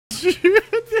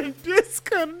The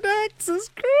disconnects is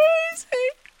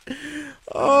crazy.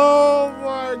 Oh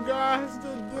my gosh,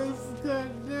 the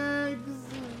disconnects.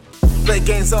 Play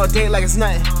games all day like it's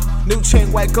nothing. New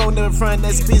chain, white gold, never front.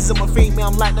 That's beats on my feet. Man,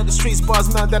 I'm lighting up the streets.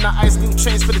 Bars melt down the ice. New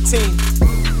chains for the team.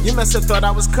 You must have thought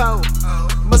I was cold.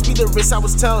 Must be the wrist I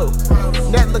was told.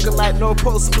 That looking like no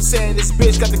post. But saying this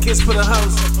bitch got the kiss for the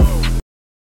host.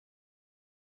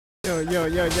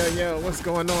 Yo, what's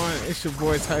going on? It's your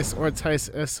boy Tice or Tice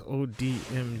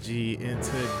SODMG, and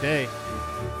today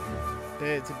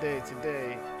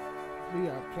we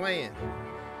are playing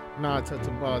Naruto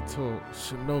Battle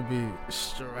Shinobi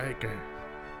Striker.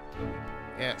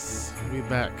 Yes, we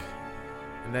back.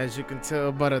 And as you can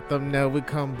tell by the thumbnail, we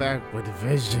come back with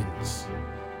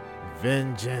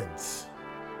vengeance.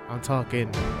 I'm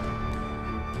talking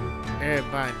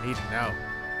everybody need to know.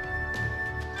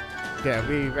 Yeah,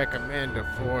 we recommend the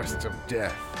force of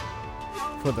death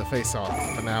for the face-off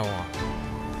from now on.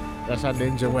 That's our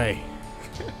ninja way.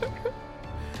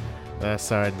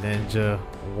 That's our ninja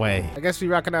way. I guess we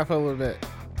rocking out for a little bit.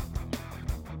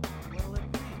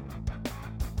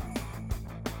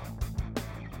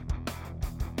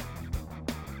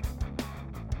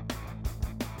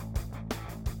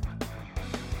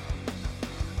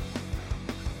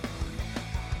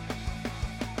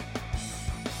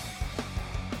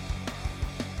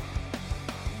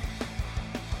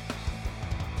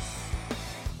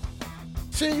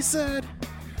 She said,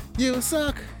 you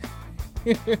suck.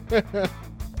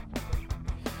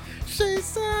 She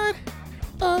said,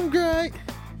 I'm great.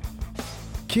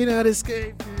 Cannot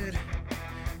escape it.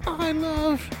 I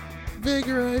love big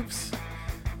rapes.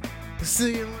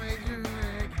 Singing like you're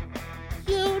like,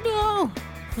 you know,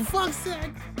 for fuck's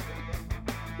sake.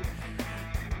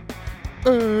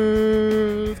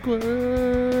 Earthquake.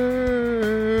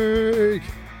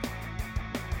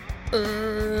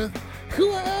 Earthquake.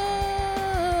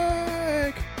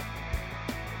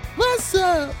 What's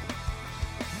up?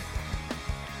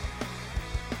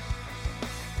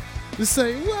 Just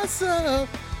say what's up.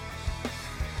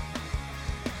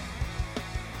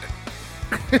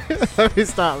 Let me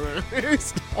stop, man. Let me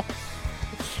stop.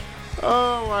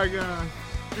 Oh my god.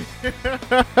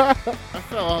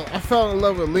 I fell in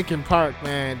love with Linkin Park,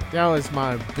 man. That was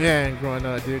my band growing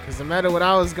up, dude. Cause no matter what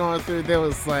I was going through, there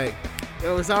was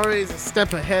always a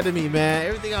step ahead of me, man.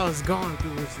 Everything I was going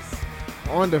through was just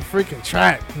on the freaking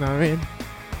track, you know what I mean?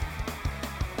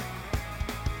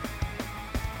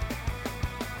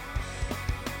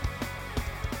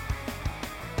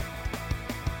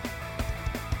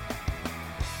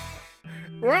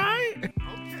 Right?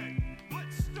 Okay,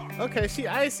 let's start. Okay, she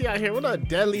icy out here. What up,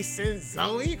 Deadly Sin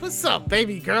Zoe? What's up,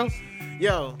 baby girl?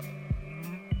 Yo,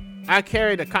 I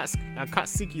carried a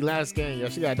Katsuki last game, yo.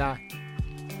 She gotta die.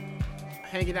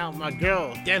 Hanging out with my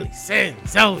girl, Deadly Sin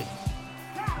Zoe.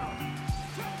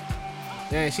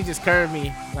 Yeah, she just curved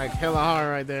me like hella hard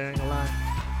right there, ain't gonna lie.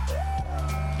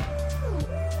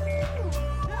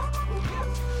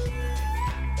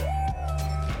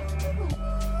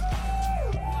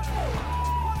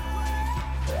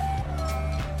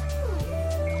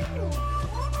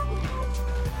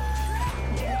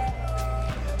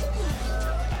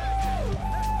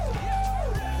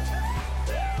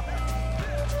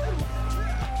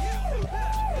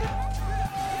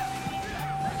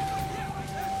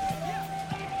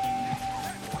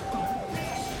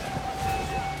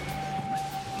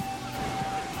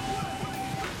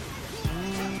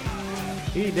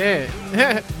 He dead.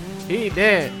 He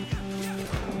dead.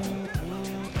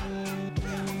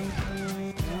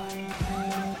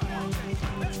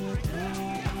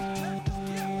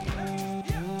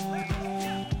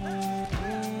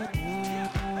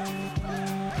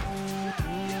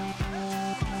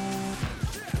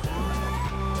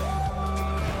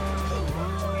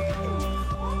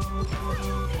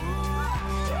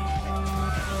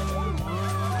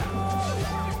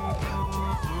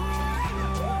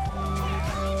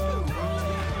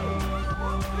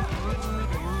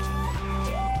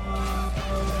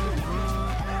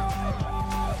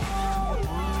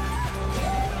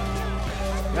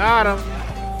 Got him.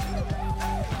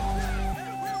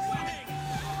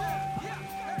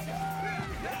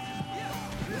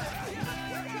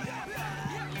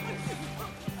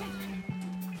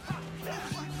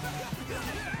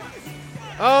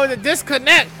 Oh, the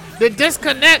disconnect. The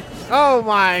disconnect. Oh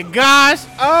my gosh.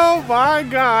 Oh my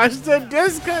gosh. The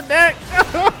disconnect.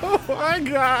 Oh my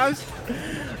gosh.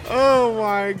 Oh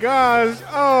my gosh.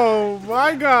 Oh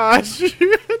my gosh.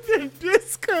 The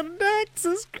disconnect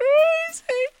is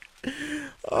crazy.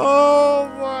 Oh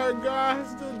my gosh.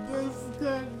 The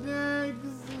disconnect.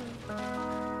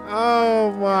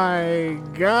 Oh my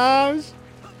gosh.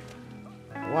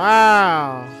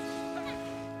 Wow.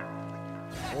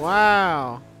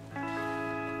 Wow.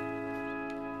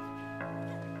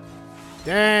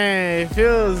 Dang,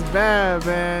 feels bad,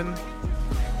 man.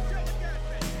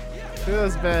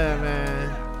 Feels bad,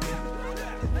 man.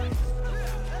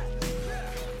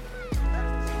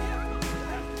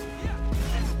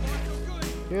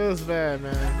 Feels bad,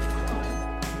 man.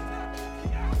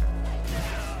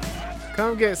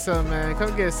 Come get some, man.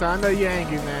 Come get some. I know you're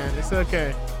angry, man. It's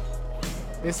okay.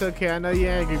 It's okay. I know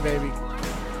you're angry, baby.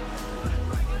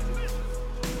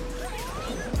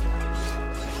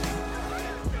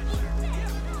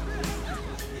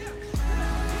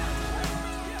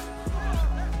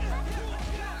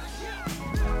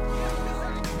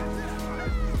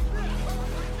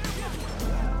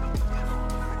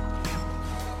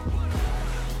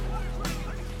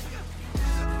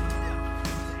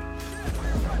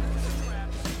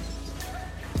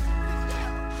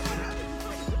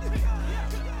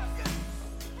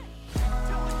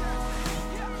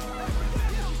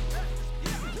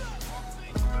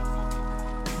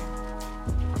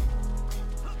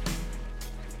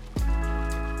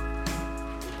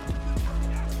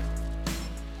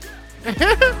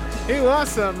 He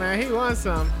wants some, man. He wants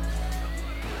some.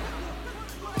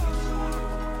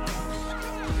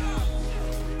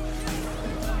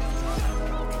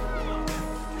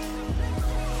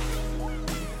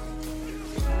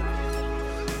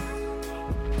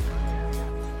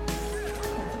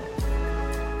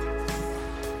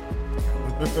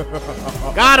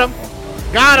 Got him.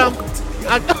 Got him.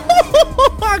 I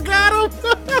got him.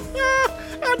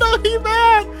 I know he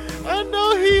mad. I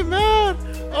know he mad.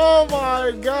 Oh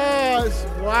my gosh.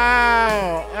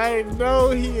 Wow. I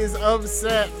know he is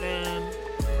upset, man.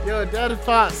 Yo, Daddy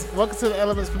Fox, welcome to the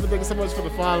Elements. People, thank you so much for the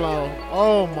follow.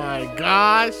 Oh my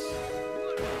gosh.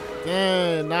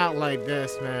 Dang, not like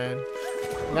this, man.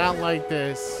 Not like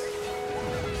this.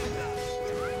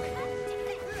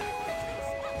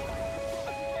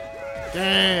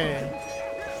 Dang.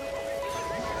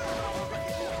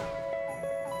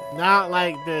 Not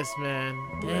like this, man.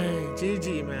 Dang,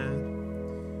 GG, man.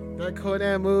 That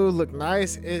Kodan move look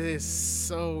nice. It is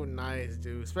so nice,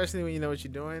 dude. Especially when you know what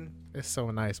you're doing. It's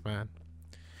so nice, man.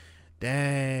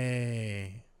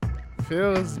 Dang.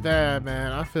 Feels bad,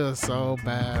 man. I feel so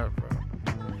bad, bro.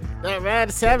 That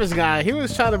Rad Savage guy, he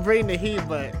was trying to bring the heat,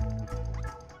 but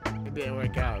it didn't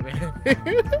work out, man.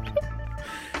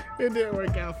 It didn't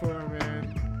work out for him,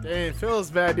 man. Dang, it feels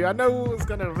bad, dude. I know it was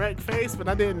gonna wreck face, but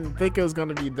I didn't think it was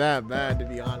gonna be that bad, to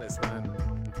be honest, man.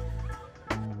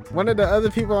 One of the other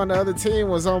people on the other team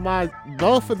was on my,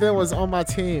 both of them was on my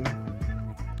team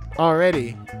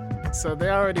already. So they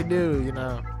already knew, you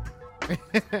know.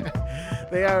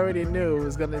 They already knew it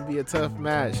was gonna be a tough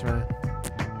match, man.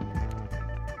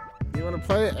 You wanna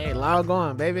play it? Hey, log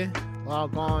on, baby.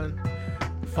 Log on.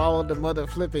 Follow the mother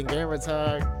flipping gamer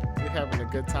tag. We're having a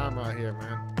good time out here,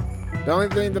 man. The only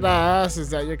thing that I ask is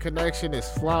that your connection is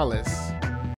flawless.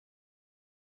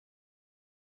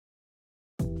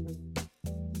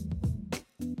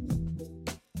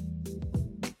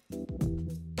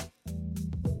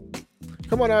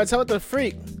 Come on now, tell the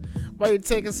freak. Why you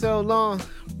taking so long?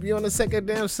 Be on the second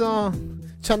damn song.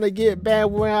 Trying to get back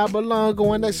where I belong,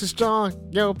 going extra strong.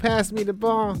 Yo, pass me the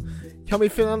ball. Got me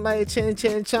feeling like chin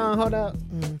chin chong. Hold up.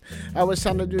 I was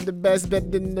trying to do the best, better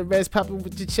than the rest. Popping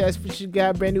with your chest, but you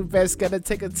got a brand new vest. Gotta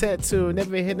take a tattoo.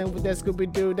 Never hit him with that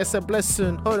Scooby Doo. That's a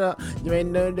blessing. Hold up. You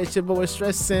ain't know that your boy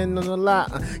stressing on a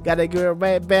lot. Gotta get it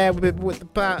right back with the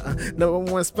pot. Number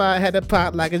one spot had a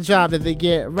pop like a job that they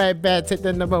get right back. Take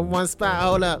the number one spot.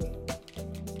 Hold up.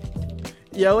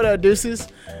 Yo, what up, deuces?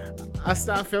 I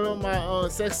stopped filming my own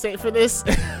sex tape for this.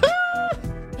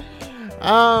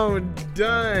 I'm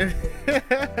done.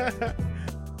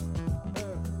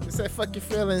 It's like fuck your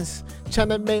feelings.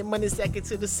 Tryna make money stack it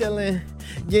to the ceiling.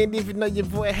 You ain't even know your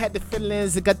boy had the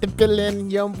feelings. I got the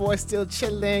feeling. Young boy still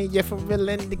chilling. Yeah, for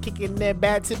reallin'. The kicking that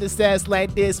bad to the stats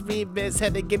like this. Remix.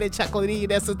 Had to get a chocolatey.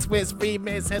 That's a twist.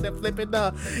 Remix. Had to flip it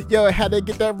up. Yo, had to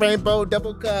get that rainbow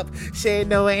double cup. She ain't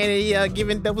no any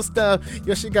giving double stuff.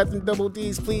 Yo, she got them double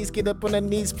D's. Please get up on her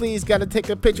knees. Please gotta take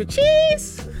a picture.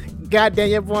 Cheese. Goddamn,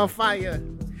 your boy on fire.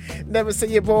 Never said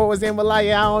your boy was in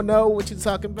Malaya. I don't know what you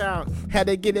talking about. Had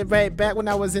to get it right back when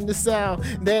I was in the South.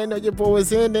 Then know your boy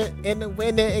was in it, in the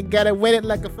winner, and gotta win it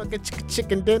like a fucking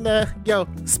chicken dinner. Yo,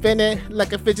 spin it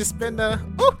like a fidget spinner.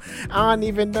 Ooh, I don't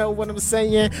even know what I'm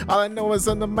saying. All I know is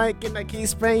on the mic and I keep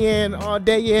spraying all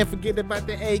day and forget about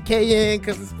the AKing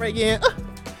cause it's spraying.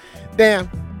 Damn.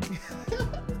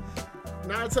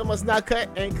 Naruto must not cut,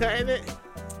 ain't cutting it.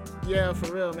 Yeah,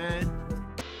 for real, man.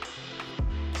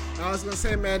 I was gonna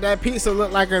say, man, that pizza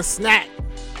looked like a snack.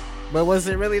 But was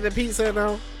it really the pizza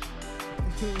though?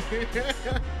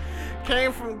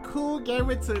 Came from Cool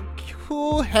Gamer to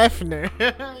Cool Hefner.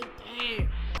 Damn.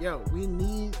 Yo, we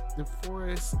need the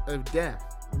Forest of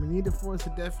Death. We need the Forest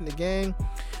of Death in the game.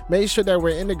 Make sure that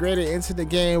we're integrated into the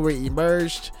game. We're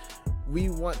emerged. We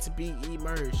want to be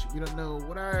emerged. We don't know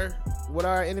what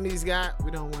our enemies got.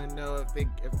 We don't want to know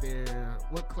if they're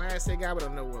what class they got. We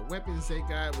don't know what weapons they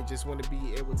got. We just want to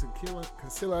be able to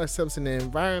conceal ourselves in the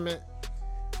environment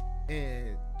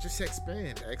and just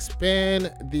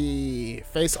expand the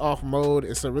face-off mode.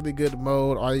 It's a really good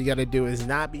mode. All you gotta do is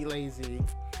not be lazy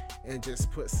and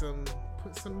just put some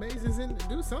mazes in.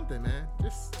 Do something, man.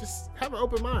 Just have an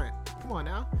open mind. Come on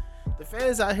now. The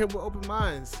fans out here with open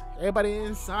minds. Everybody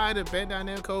inside of Bandai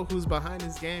Namco who's behind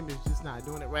this game is just not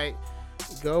doing it right.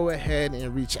 Go ahead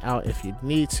and reach out if you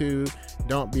need to.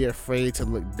 Don't be afraid to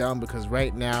look dumb, because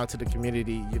right now to the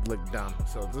community you look dumb.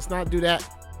 So let's not do that.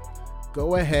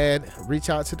 Go ahead, reach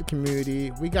out to the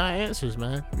community. We got answers,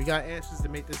 man. We got answers to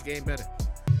make this game better.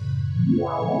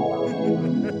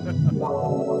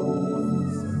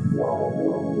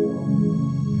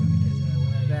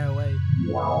 That way.